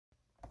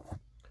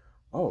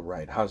All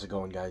right, how's it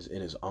going, guys?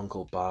 It is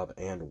Uncle Bob,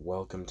 and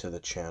welcome to the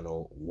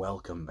channel.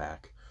 Welcome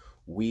back.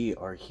 We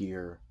are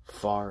here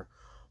far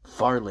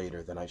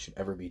later than I should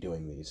ever be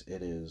doing these.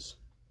 It is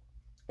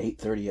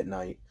 8:30 at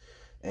night,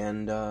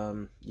 and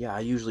yeah,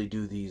 I usually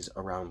do these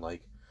around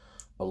like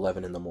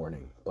 11 in the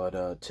morning.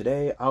 But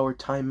today, our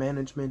time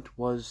management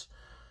was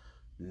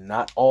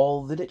not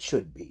all that it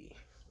should be.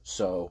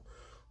 So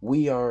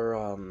we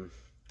are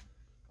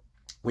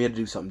we had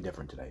to do something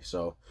different today.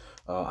 So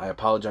I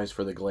apologize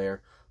for the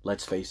glare.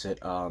 Let's face it,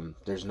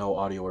 there's no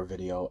audio or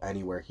video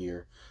anywhere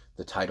here.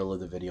 The title of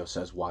the video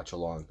says watch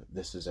along.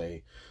 This is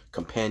a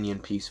companion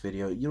piece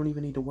video. You don't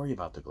even need to worry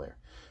about the glare.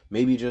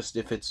 Maybe just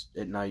if it's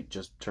at night,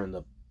 just turn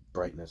the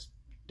brightness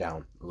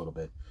down a little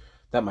bit.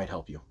 That might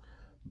help you.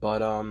 But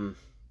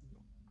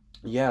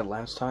yeah,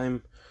 last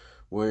time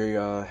we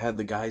had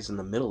the guys in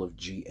the middle of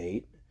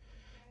G8,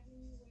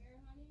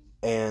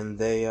 and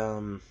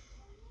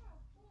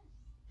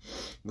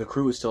the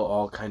crew is still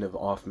all kind of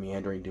off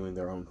meandering, doing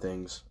their own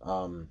things.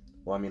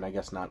 Well, I mean, I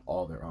guess not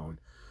all their own.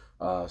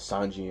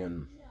 Sanji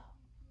and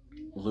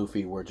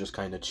Luffy were just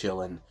kind of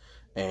chilling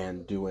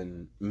and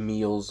doing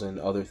meals and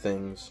other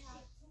things.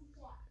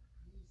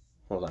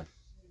 Hold on.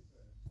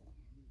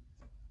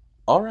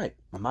 All right,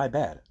 my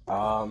bad.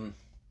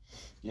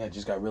 Yeah, it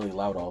just got really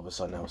loud all of a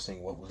sudden. I was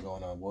seeing what was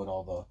going on, what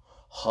all the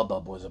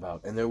hubbub was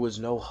about, and there was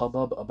no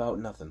hubbub about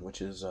nothing, which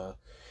is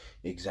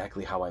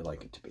exactly how I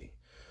like it to be.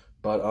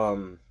 But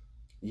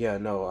yeah,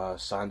 no,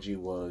 Sanji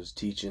was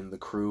teaching the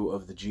crew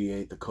of the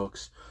G8, the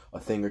cooks,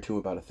 a thing or two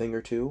about a thing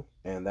or two,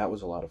 and that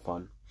was a lot of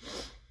fun.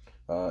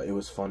 It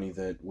was funny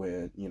that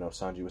when,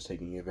 Sanji was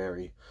taking a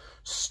very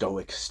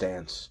stoic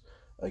stance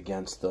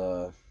against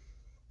the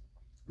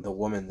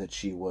woman that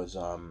she was,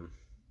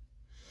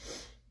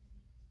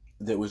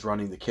 that was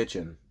running the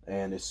kitchen,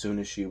 and as soon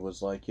as she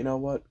was like, you know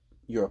what,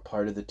 you're a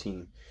part of the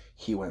team,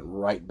 he went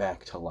right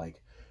back to,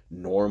 like,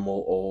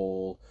 normal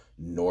old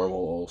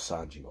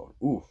Sanji mode.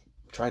 Ooh.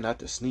 Try not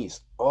to sneeze.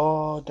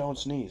 Oh, don't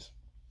sneeze.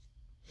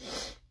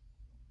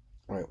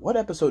 Alright, what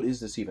episode is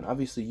this even?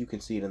 Obviously, you can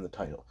see it in the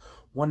title.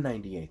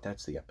 198,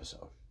 that's the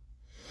episode.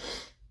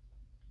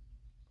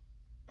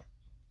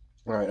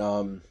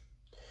 Alright,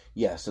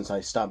 yeah, since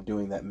I stopped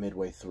doing that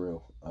midway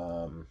through,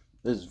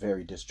 this is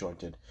very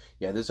disjointed.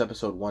 Yeah, this is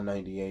episode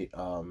 198,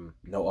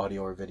 no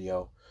audio or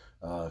video,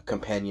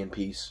 companion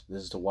piece.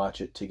 This is to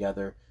watch it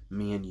together,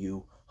 me and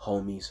you,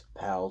 homies,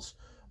 pals.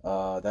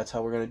 That's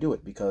how we're going to do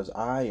it, because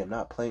I am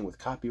not playing with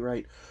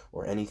copyright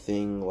or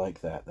anything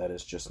like that. That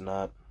is just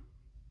not...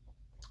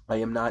 I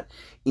am not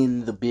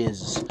in the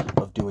biz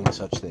of doing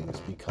such things,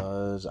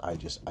 because I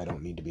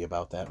don't need to be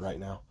about that right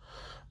now.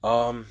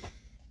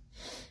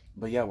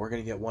 But yeah, we're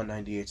going to get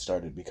 198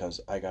 started,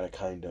 because I gotta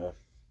kind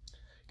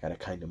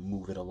of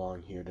move it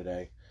along here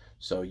today.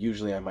 So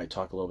usually I might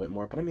talk a little bit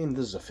more, but I mean,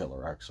 this is a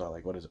filler arc, so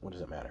like, what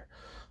does it matter?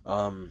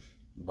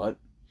 But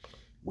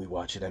we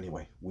watch it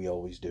anyway. We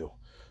always do.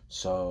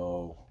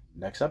 So,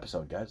 next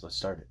episode, guys. Let's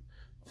start it.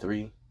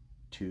 3,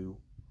 2,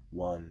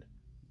 1,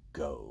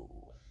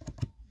 go.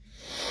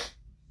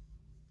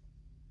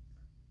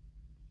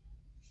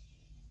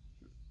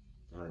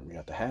 Alright, we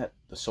got the hat,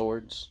 the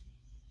swords,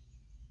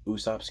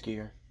 Usopp's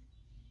gear.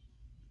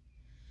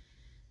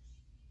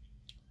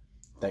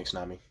 Thanks,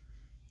 Nami.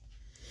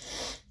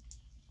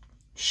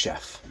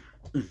 Chef.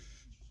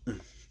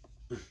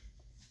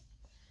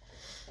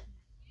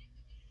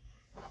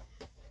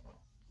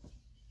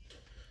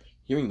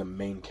 Hearing the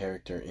main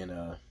character in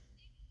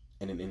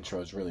an intro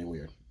is really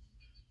weird.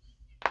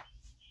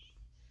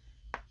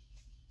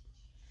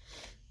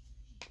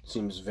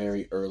 Seems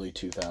very early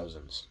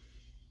 2000s.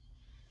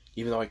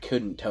 Even though I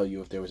couldn't tell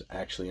you if there was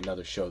actually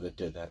another show that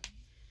did that.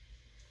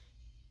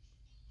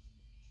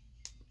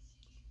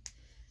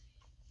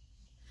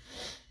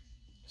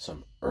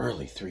 Some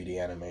early 3D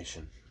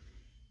animation.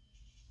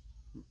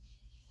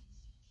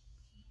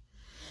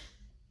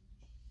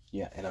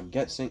 Yeah, and I'm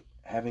guessing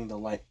having the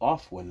light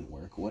off wouldn't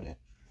work, would it?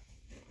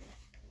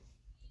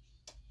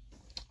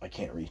 I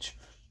can't reach.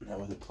 Not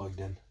with it plugged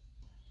in.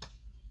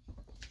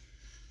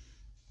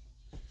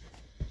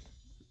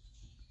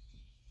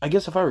 I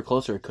guess if I were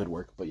closer it could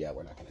work, but yeah,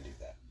 we're not going to do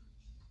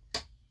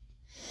that.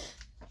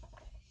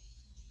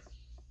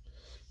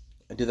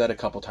 I did that a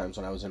couple times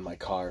when I was in my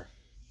car,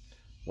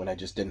 when I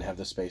just didn't have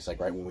the space, like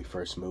right when we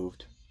first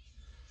moved.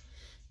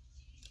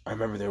 I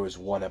remember there was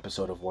one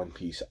episode of One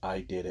Piece,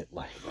 I did it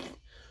like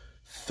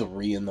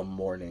 3 in the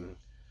morning,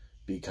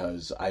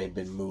 because I had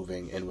been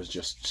moving and was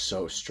just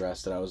so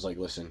stressed that I was like,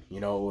 listen,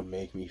 you know what would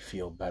make me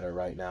feel better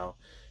right now,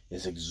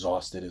 as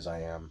exhausted as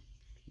I am?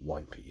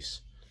 One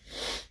Piece.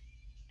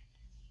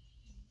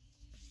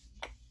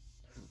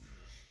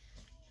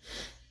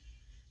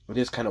 It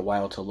is kind of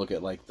wild to look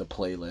at, like, the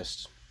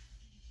playlist,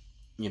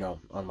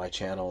 on my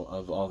channel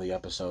of all the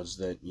episodes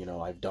that,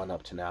 I've done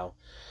up to now,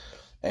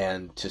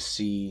 and to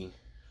see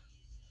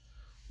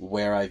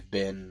where I've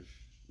been,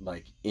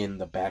 like, in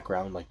the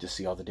background, like, to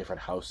see all the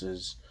different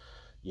houses,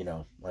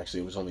 actually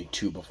it was only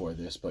 2 before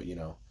this, but,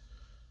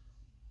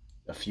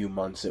 a few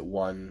months at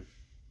one,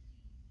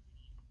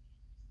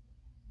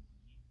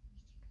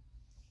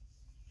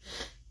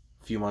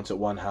 few months at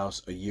one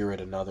house, a year at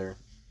another.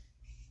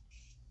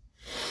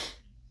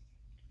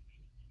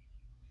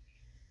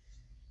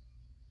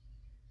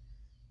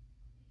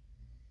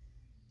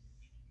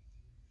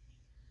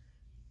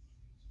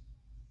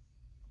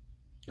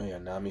 Oh yeah,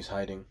 Nami's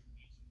hiding.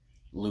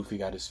 Luffy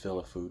got his fill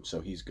of food, so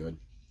he's good.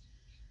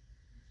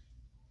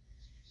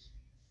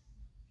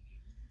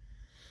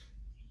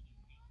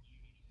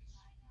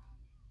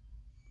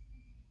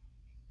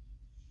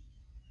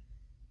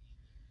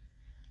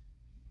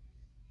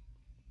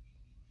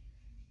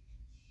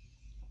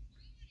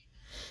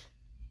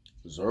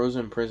 Zoro's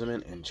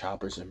imprisonment and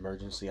Chopper's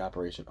emergency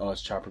operation. Oh,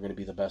 is Chopper going to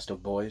be the best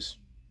of boys?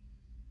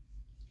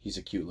 He's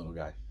a cute little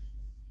guy.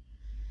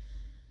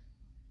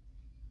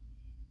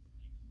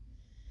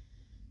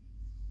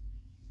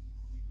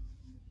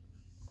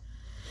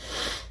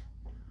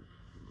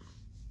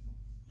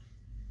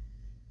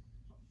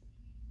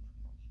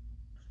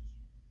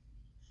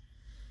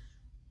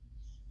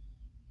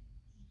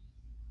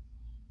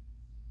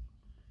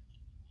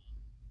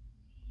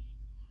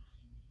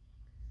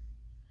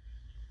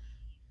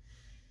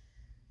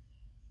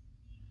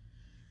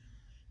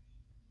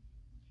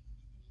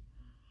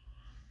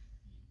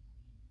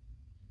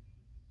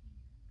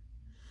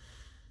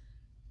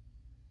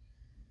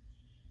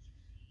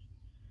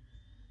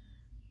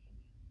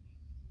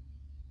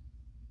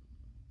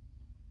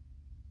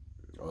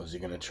 Oh, is he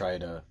going to try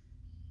to...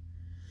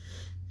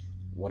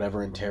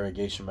 whatever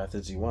interrogation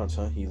methods he wants,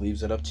 huh? He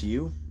leaves it up to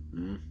you?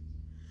 And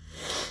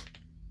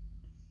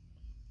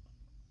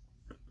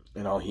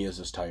all he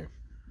is tired.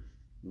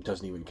 He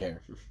doesn't even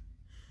care.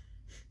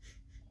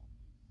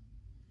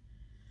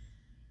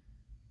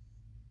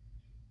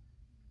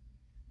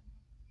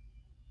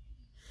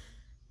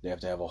 They have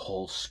to have a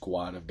whole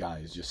squad of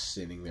guys just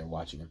sitting there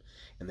watching him.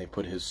 And they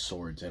put his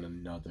swords in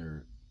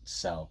another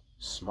cell.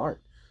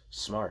 Smart.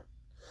 Smart.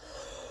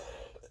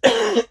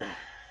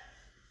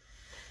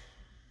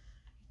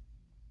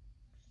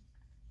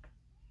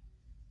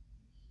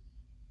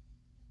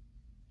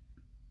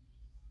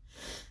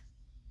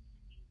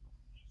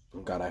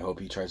 Oh God, I hope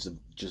he tries to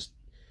just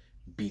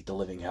beat the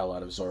living hell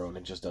out of Zoro and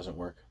it just doesn't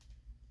work.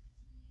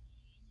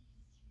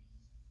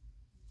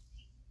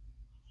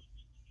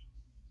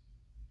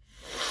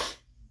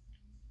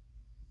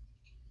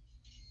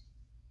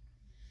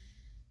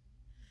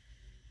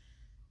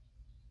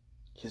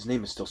 His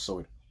name is still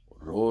Sword.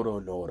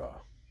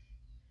 Roro.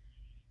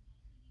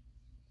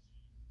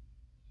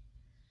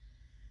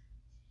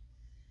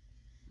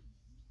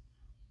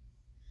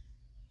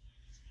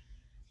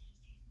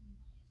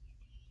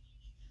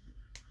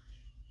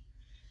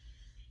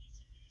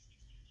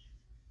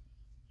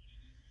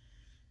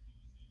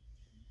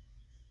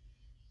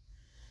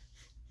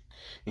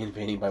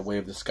 Invading by way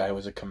of the sky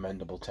was a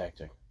commendable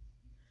tactic.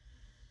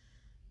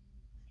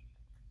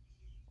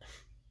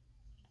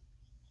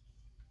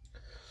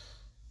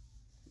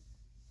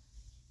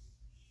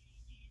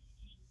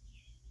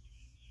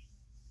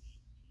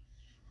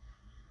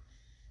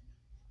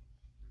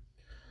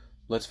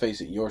 Let's face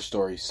it, your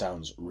story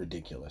sounds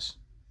ridiculous.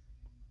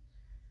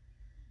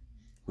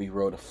 We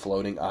rode a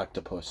floating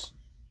octopus.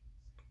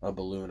 A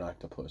balloon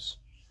octopus.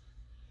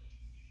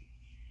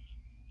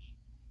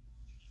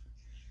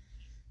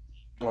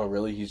 Oh,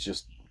 really? He's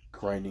just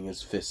grinding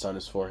his fists on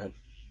his forehead?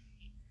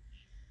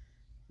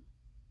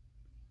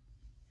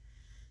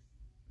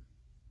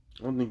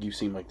 I don't think you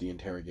seem like the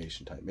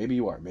interrogation type. Maybe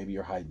you are. Maybe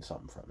you're hiding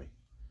something from me.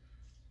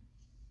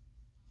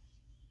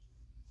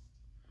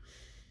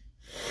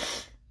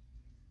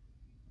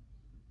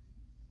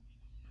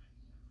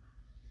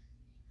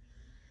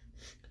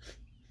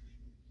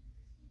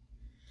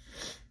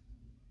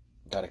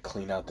 Gotta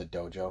clean out the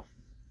dojo.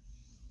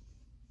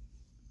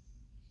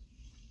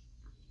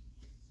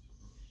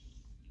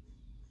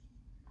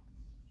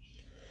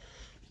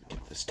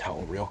 Get this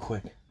towel real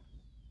quick.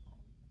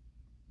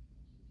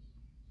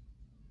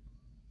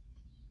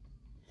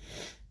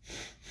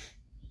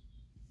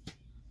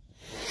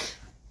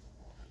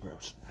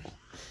 Gross.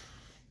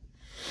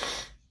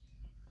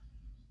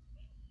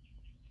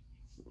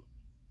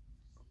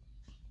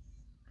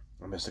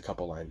 I missed a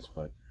couple lines,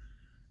 but...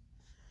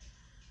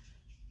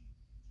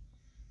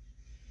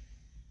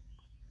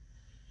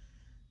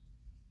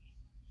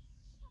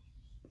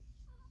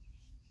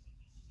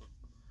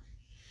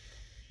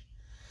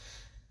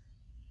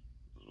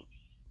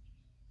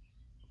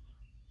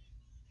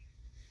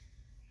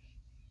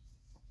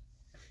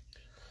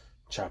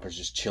 Chopper's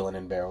just chilling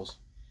in barrels.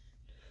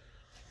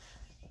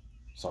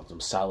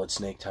 Some Solid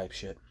Snake type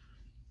shit.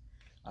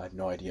 I have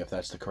no idea if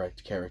that's the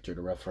correct character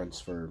to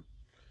reference for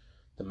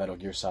the Metal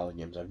Gear Solid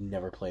games. I've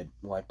never played...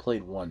 Well, I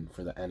played one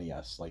for the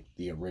NES, like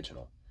the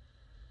original.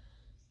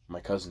 My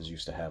cousins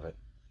used to have it.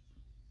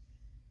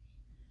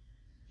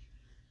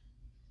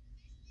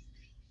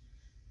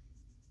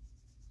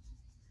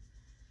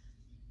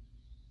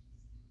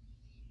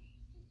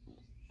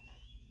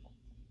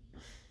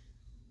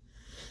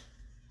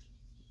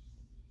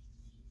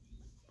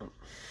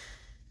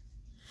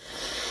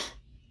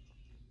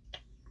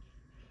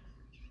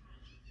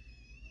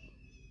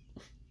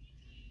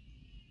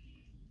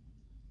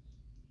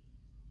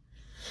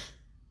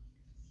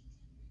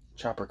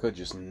 Chopper could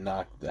just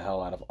knock the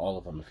hell out of all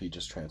of them if he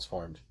just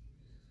transformed.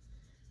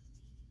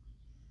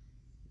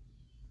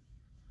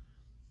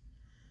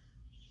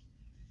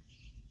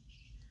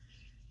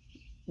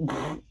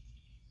 The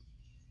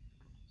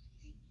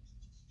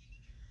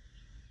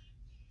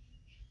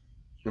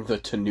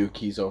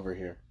Tanuki's over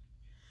here.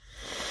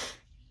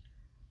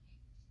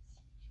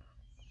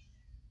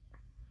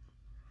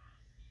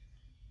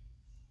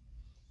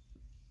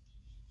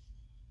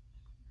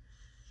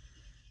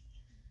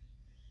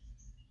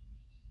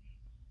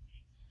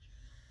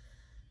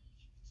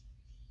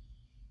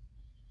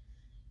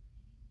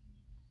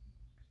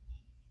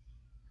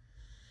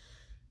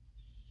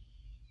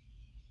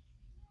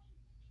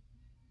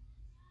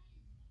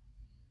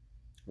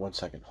 One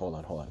second. Hold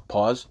on.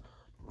 Pause.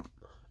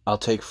 I'll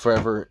take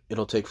forever.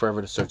 It'll take forever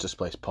to search this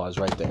place. Pause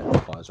right there.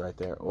 Pause right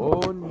there.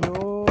 Oh,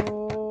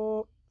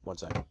 no. 1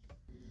 second.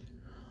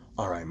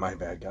 Alright, my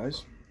bad,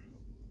 guys.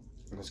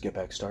 Let's get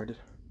back started.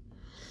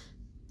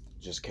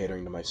 Just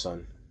catering to my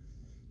son.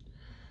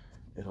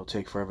 It'll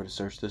take forever to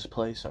search this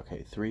place.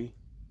 Okay, 3,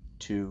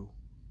 2,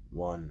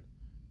 1,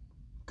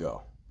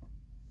 go.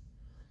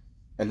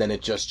 And then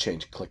it just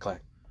changed. Click,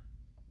 clack.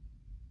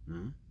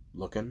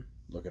 Looking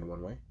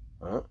one way.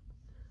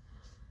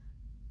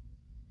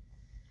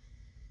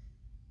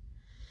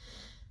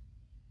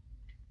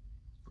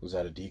 Was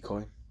that a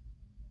decoy?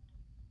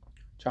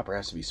 Chopper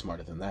has to be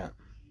smarter than that.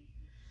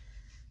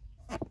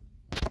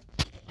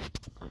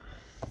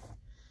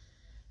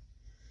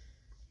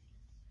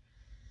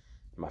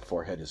 My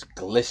forehead is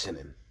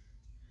glistening.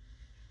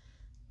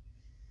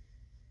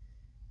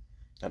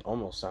 That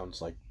almost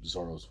sounds like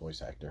Zoro's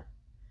voice actor.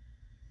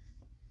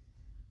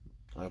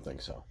 I don't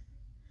think so.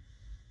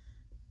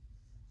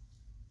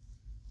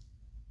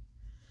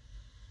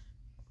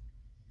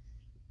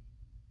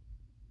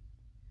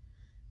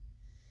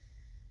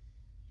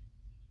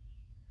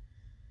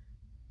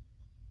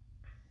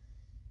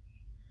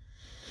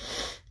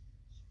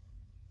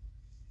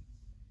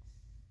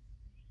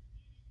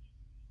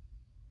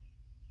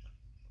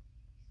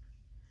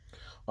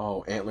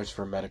 Oh, antlers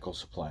for medical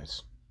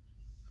supplies.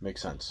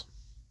 Makes sense.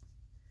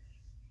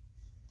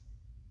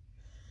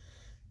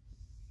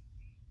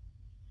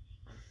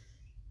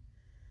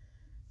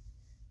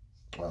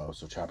 Oh,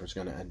 so Chopper's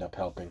gonna end up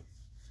helping.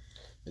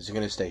 Is he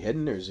gonna stay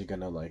hidden, or is he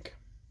gonna, like...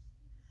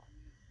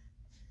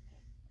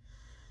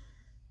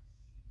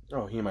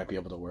 Oh, he might be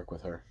able to work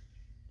with her.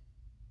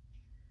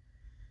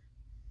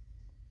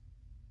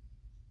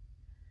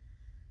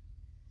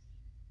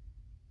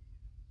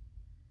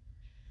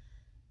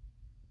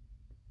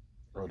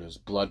 Oh, does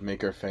blood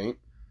make her faint?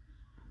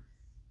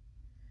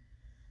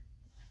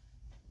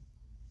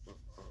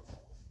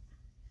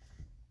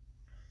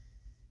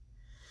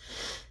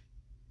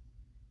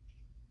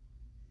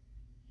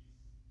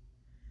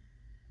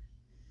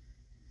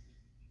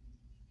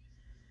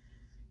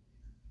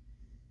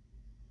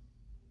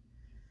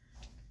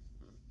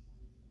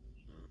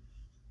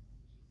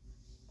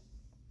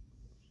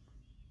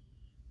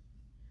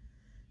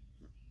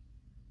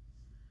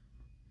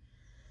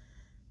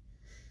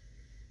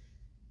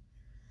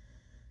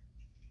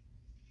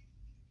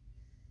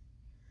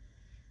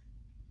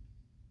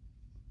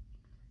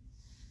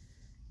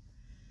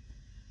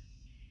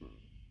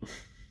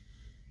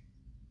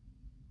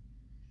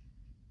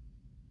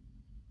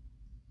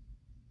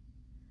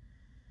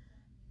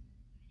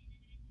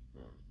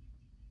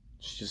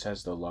 She just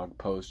has the log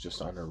pose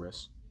just on her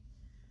wrist.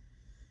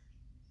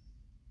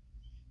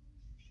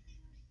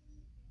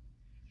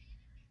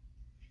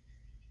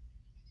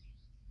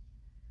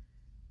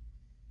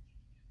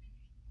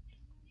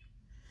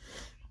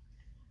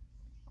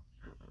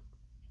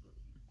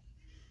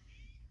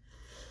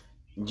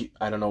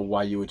 I don't know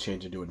why you would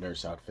change into a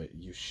nurse outfit.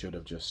 You should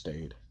have just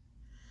stayed.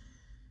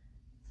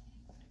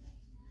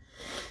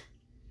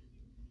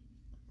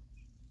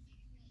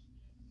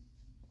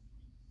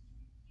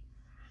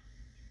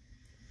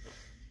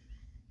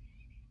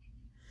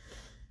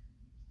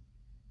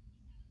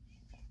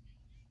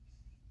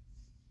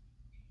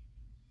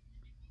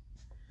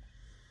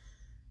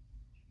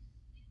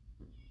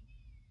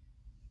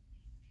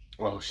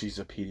 Oh, she's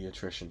a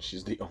pediatrician.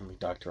 She's the only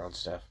doctor on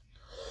staff.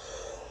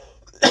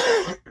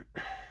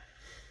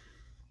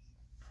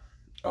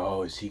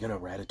 Oh, is he gonna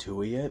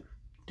ratatouille it?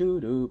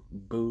 Doo-doo,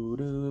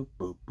 boo-doo,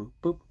 boop, boop,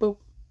 boop, boop.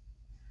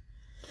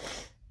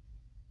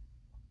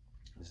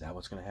 Is that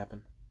what's gonna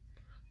happen?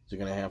 Is he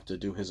gonna have to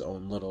do his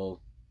own little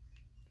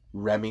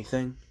Remy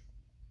thing?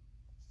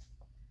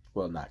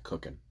 Well, not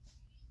cooking.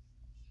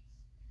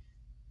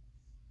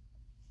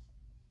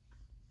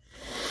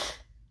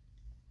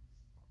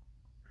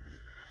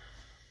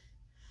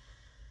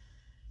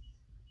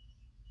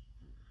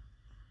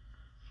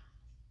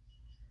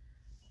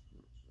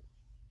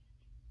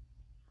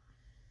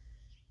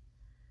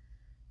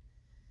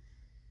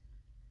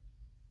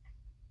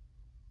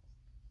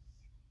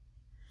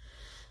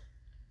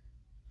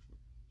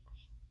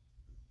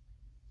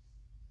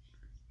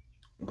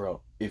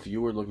 Bro, if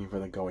you were looking for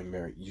the going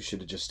mirror, you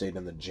should have just stayed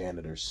in the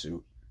janitor's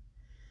suit.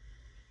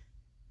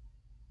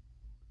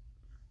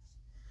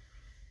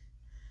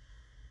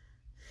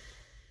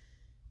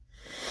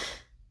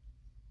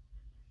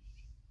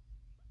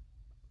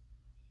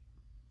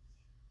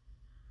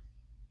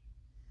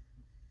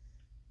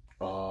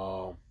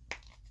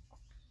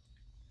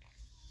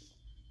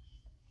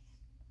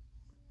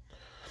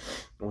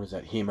 What is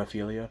that,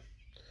 hemophilia?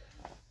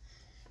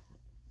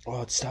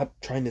 Oh, stop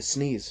trying to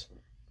sneeze.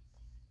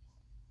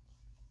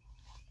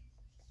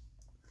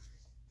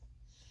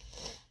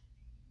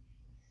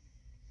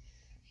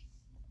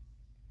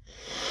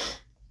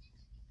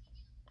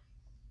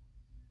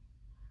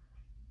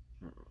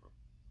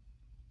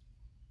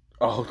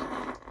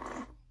 Oh.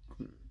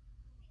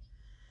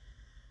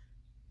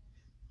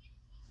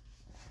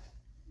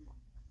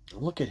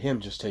 Look at him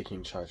just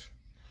taking charge.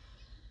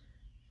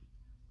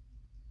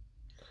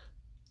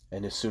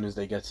 And as soon as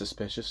they get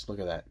suspicious, look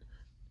at that.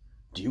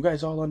 Do you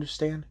guys all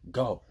understand?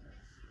 Go.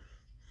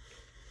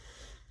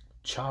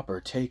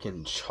 Chopper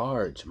taking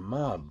charge,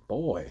 my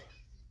boy.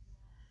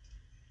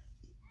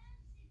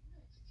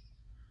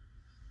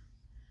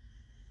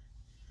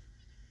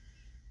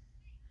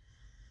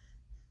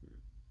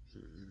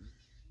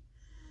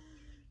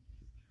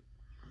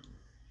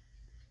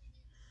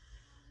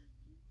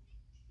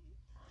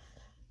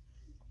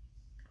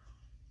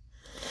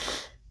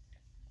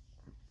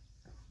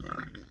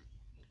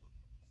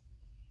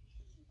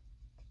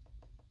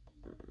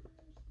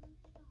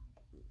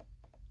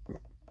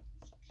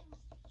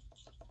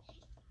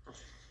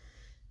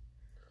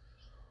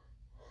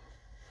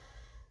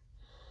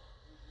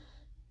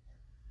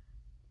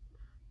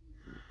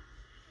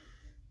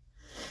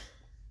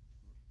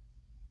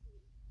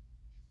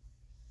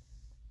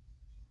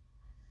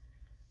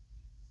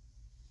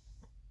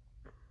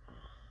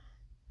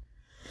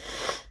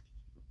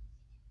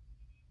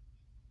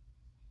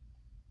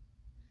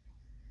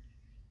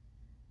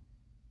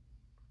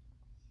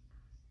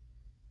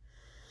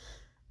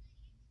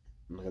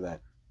 Look at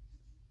that.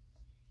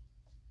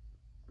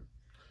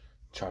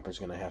 Chopper's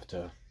gonna have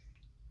to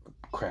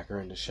crack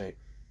her into shape.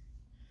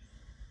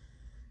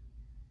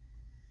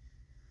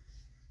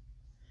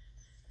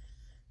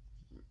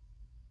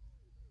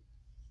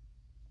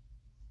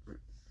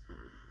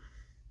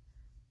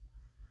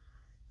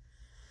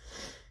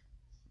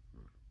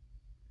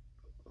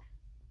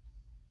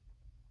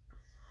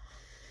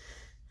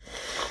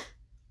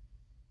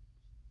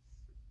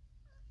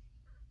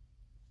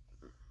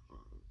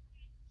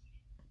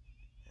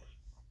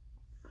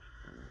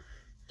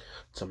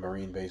 It's a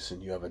Marine base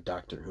and you have a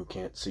doctor who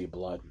can't see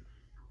blood.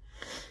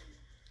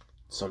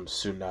 Some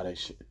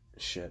Tsunade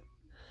shit.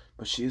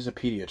 But she is a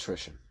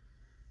pediatrician.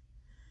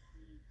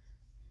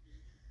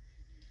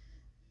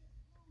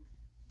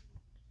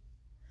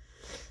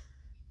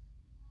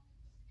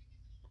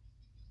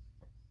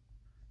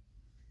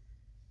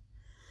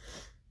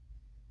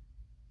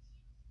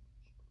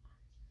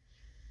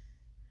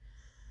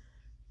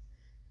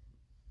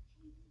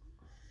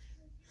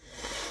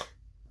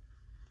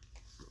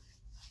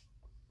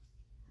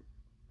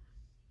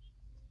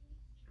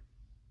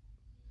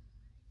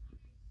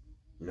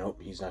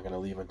 Nope, he's not going to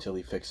leave until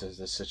he fixes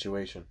this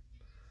situation.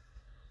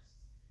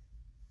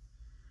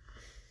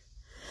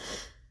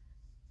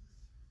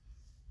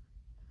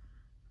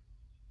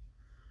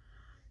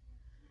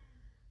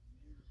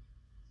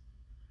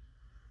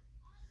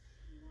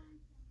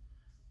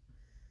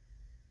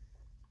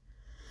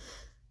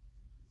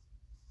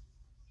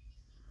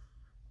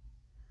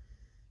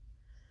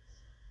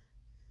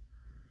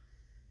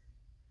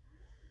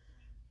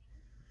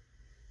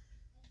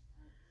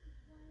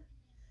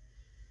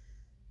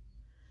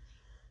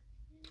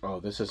 Oh,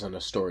 this isn't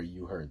a story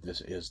you heard.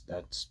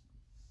 That's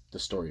the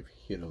story of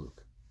Hiroluk.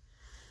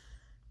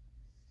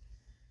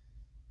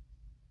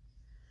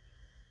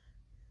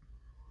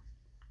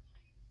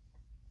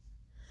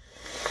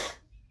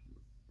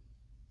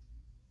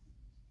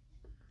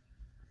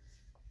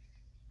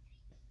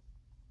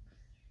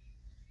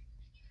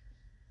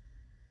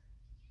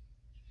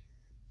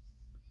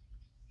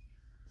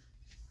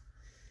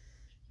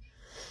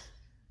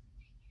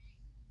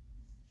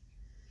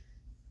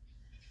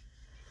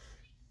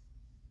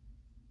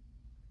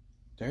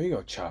 There you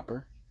go,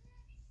 Chopper.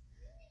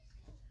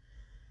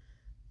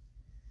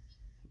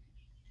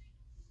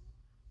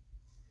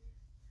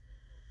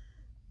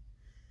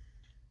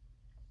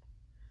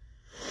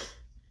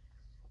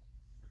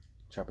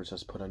 Chopper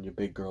says, put on your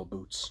big girl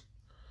boots.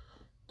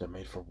 They're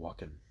made for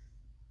walking.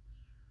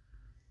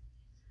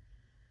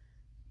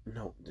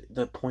 No,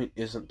 the point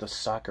isn't the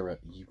Sakura,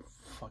 you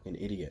fucking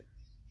idiot.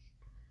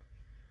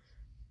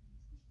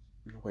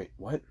 Wait,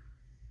 what?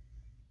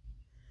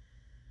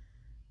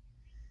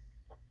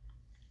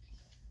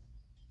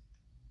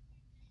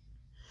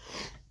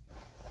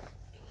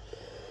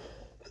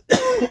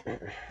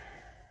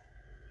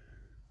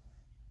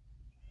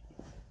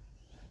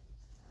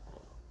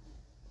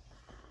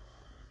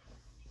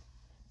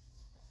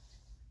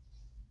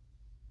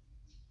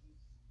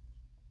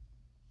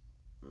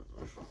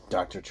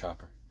 Dr.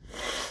 Chopper.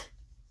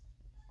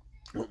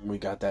 We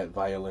got that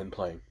violin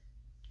playing.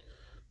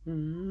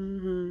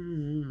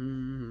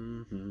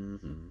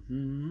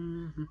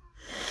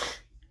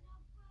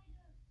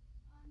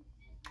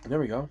 There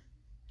we go.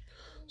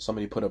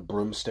 Somebody put a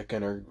broomstick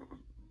in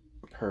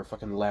her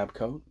fucking lab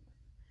coat.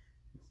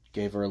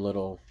 Gave her a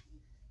little...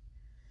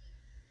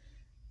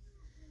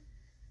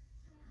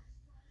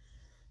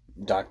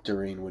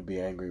 Doctorine would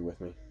be angry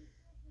with me.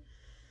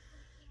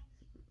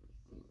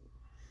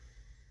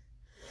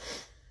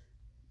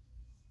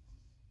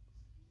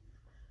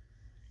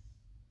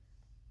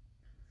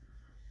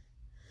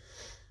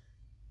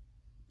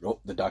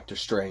 Doctor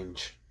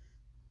Strange.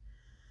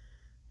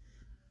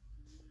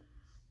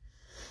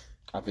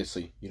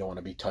 Obviously, you don't want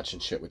to be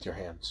touching shit with your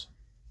hands.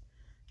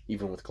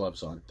 Even with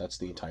gloves on. That's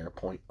the entire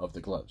point of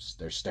the gloves.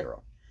 They're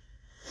sterile.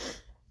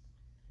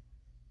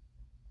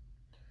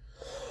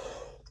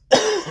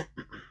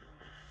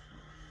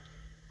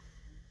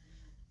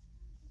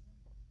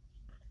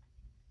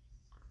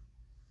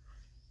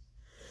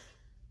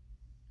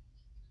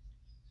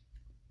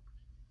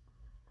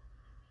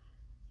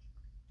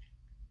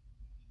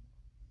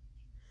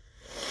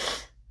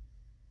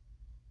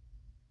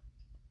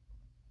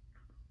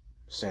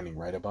 Standing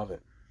right above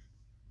it.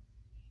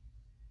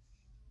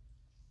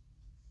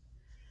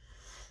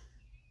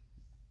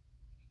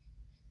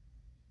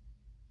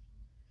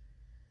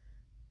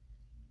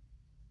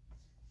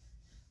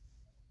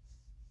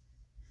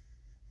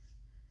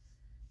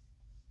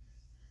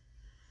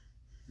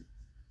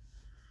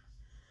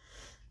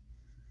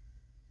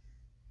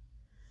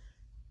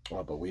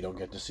 Oh, but we don't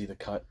get to see the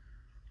cut.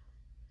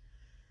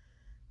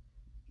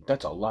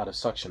 That's a lot of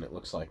suction, it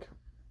looks like.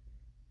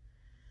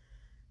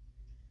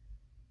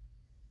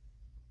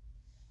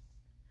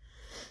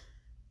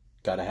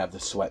 Gotta have the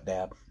sweat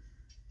dab.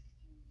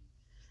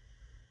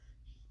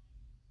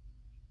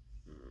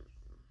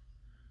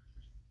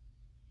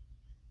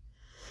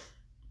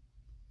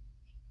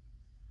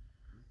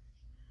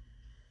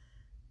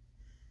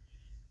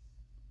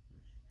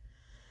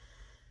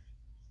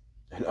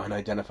 An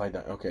unidentified...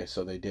 Okay,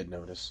 so they did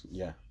notice.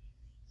 Yeah.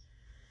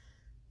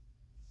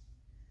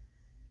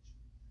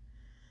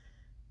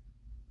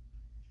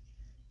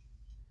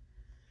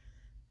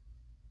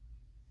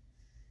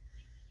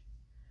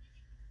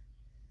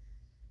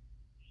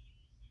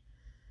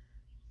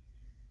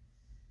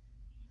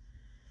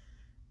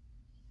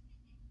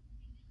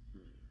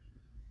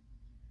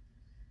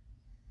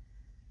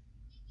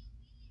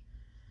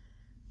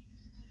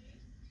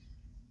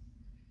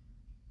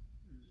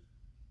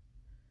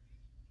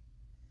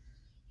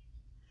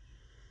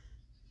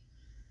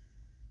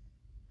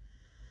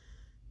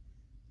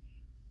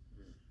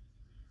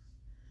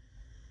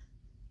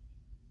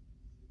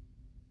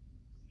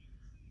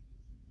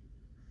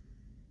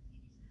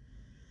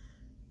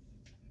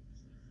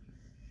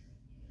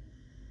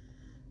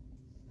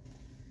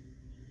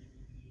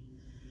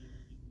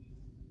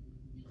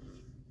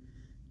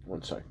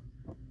 One sec.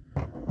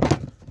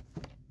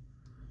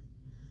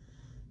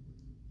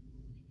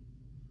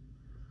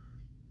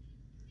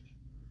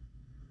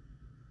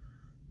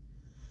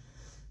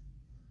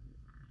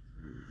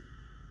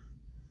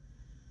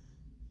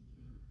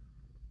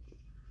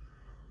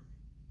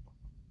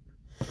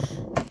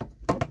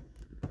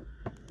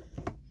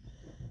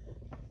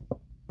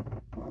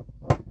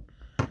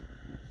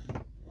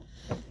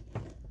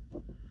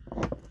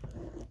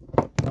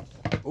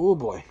 Oh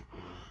boy.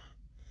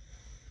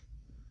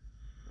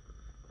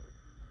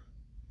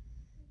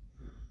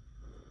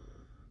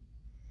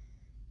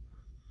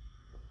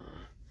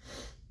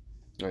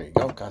 There you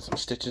go. Got some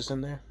stitches in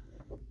there.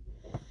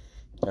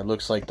 That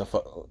looks like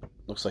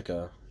looks like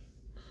a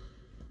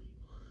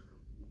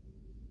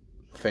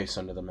face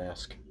under the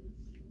mask.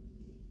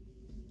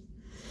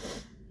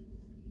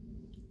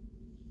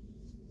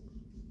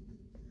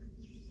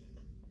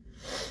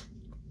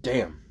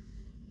 Damn.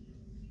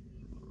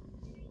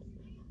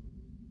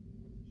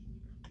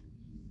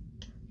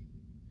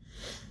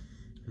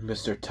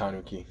 Mr.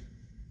 Tanuki.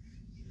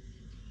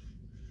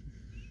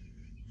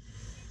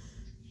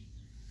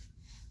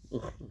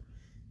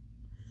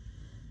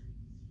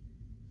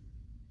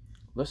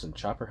 Listen,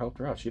 Chopper helped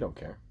her out. She don't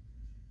care.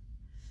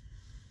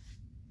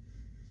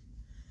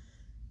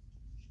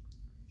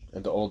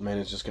 And the old man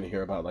is just going to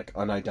hear about, like,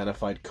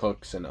 unidentified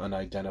cooks and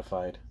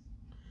unidentified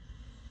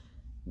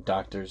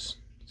doctors.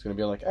 He's going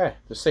to be like, they're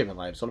saving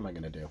lives. What am I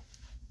going to do?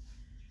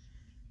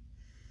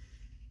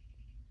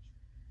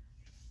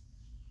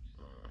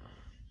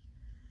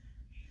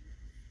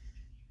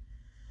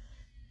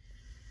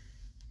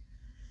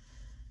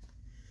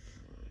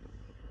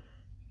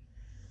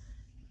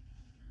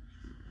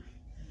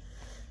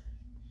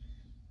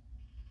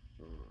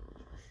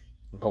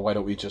 But why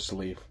don't we just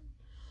leave?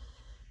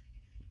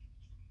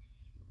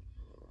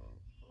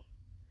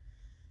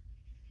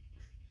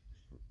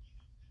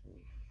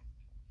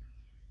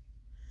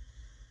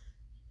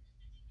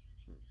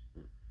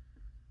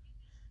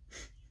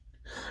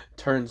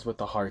 Turns with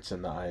the hearts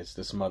in the eyes,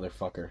 this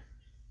motherfucker.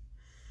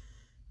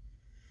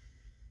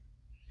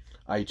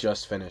 I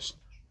just finished.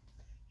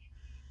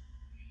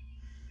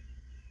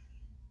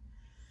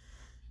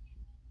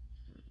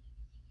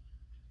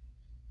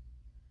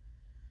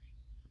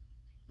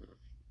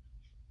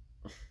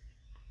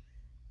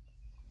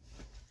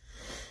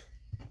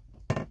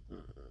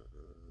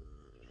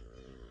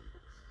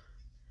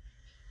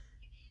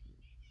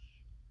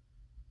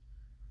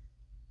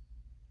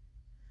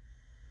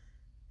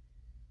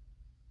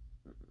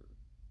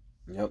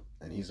 Yep,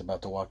 and he's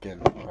about to walk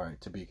in.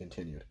 Alright, to be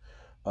continued.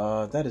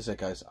 That is it,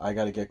 guys. I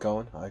gotta get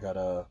going. I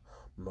gotta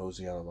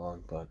mosey on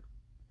along, but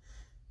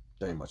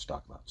there ain't much to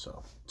talk about.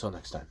 So, until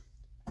next time.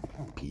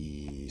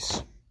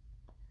 Peace.